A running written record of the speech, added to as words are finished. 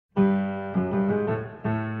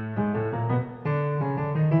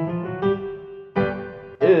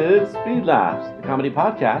SpeedLaughs, the comedy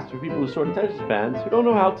podcast for people with short attention spans who don't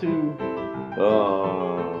know how to,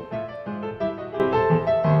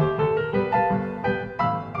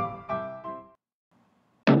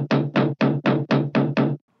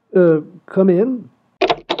 Come in?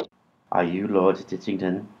 Are you Lord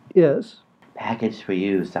Stitchington? Yes. Package for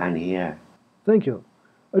you, sign here. Thank you.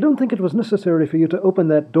 I don't think it was necessary for you to open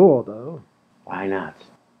that door, though. Why not?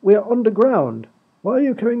 We're underground. Why are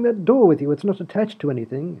you carrying that door with you? It's not attached to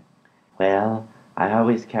anything. Well, I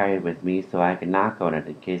always carry it with me so I can knock on it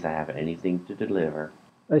in case I have anything to deliver.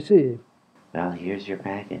 I see. Well, here's your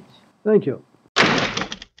package. Thank you.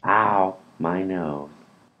 Ow, my nose.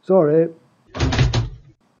 Sorry.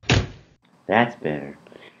 That's better.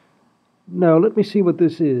 Now, let me see what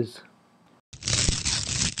this is.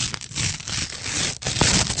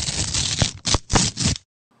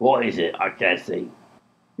 What is it? I can't see.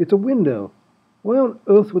 It's a window. Why on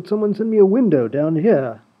earth would someone send me a window down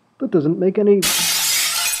here? That doesn't make any...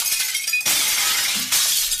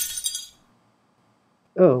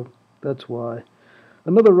 Oh, that's why.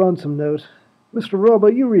 Another ransom note. Mr.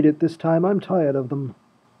 Robber, you read it this time. I'm tired of them.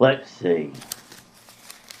 Let's see.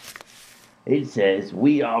 It says,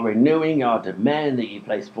 we are renewing our demand that you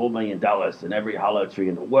place $4 million in every hollow tree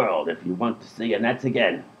in the world if you want to see Annette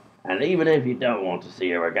again. And even if you don't want to see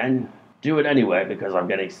her again, do it anyway because I'm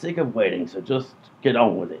getting sick of waiting, so just get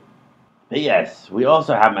on with it. P.S. We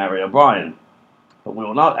also have Mary O'Brien, but we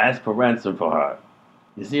will not ask for ransom for her.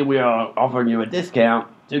 You see, we are offering you a discount,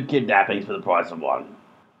 2 kidnappings for the price of 1.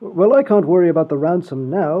 Well, I can't worry about the ransom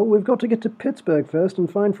now. We've got to get to Pittsburgh first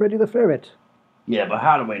and find Freddy the Ferret. Yeah, but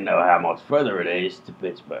how do we know how much further it is to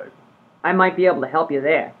Pittsburgh? I might be able to help you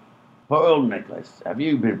there. Poor old Nicholas, have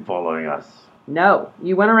you been following us? No,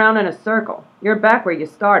 you went around in a circle. You're back where you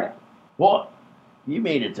started. What? You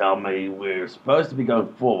mean to tell me we're supposed to be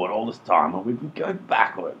going forward all this time and we've been going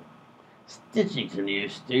backward? Stitchington, you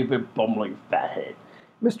stupid bumbling fathead.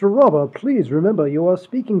 Mr. Robber, please remember you are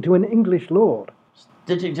speaking to an English lord.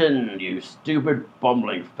 Stitchington, you stupid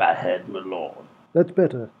bumbling fathead, my lord. That's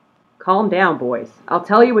better. Calm down, boys. I'll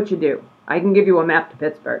tell you what you do. I can give you a map to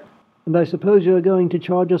Pittsburgh. And I suppose you're going to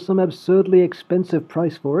charge us some absurdly expensive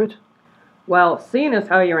price for it? Well, seeing as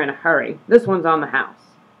how you're in a hurry, this one's on the house.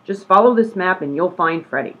 Just follow this map and you'll find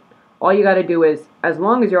Freddy. All you gotta do is, as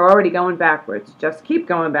long as you're already going backwards, just keep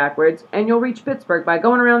going backwards, and you'll reach Pittsburgh by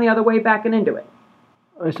going around the other way back and into it.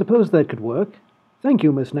 I suppose that could work. Thank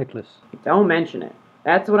you, Miss Necklace. Don't mention it.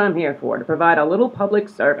 That's what I'm here for, to provide a little public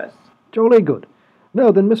service. Jolly good.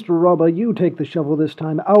 Now then, Mr. Robber, you take the shovel this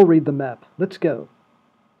time. I'll read the map. Let's go.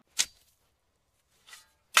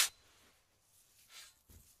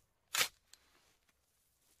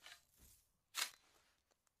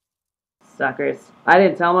 Suckers. I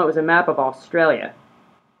didn't tell them it was a map of Australia.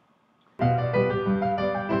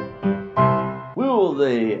 Will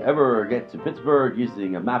they ever get to Pittsburgh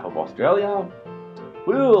using a map of Australia?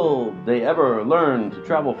 Will they ever learn to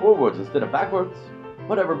travel forwards instead of backwards?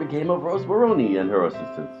 Whatever became of Rose Maroney and her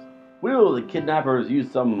assistants? Will the kidnappers use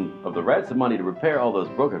some of the ransom money to repair all those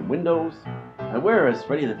broken windows? And where is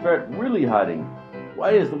Freddy the Ferret really hiding?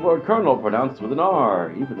 Why is the word Colonel pronounced with an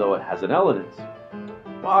R, even though it has an L in it?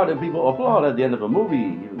 Why do people applaud at the end of a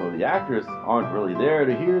movie, even though the actors aren't really there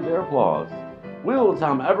to hear their applause? Will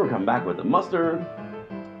Tom ever come back with the mustard?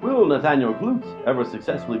 Will Nathaniel Clute ever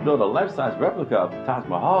successfully build a life-size replica of the Taj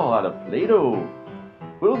Mahal out of Play-Doh?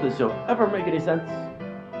 Will this show ever make any sense?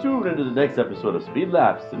 Tune into the next episode of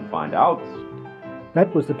SpeedLaughs and find out.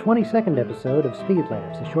 That was the 22nd episode of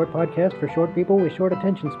SpeedLaughs, a short podcast for short people with short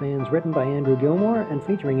attention spans, written by Andrew Gilmore and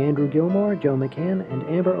featuring Andrew Gilmore, Joe McCann, and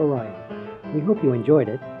Amber Orion. We hope you enjoyed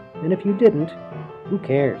it, and if you didn't, who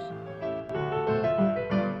cares?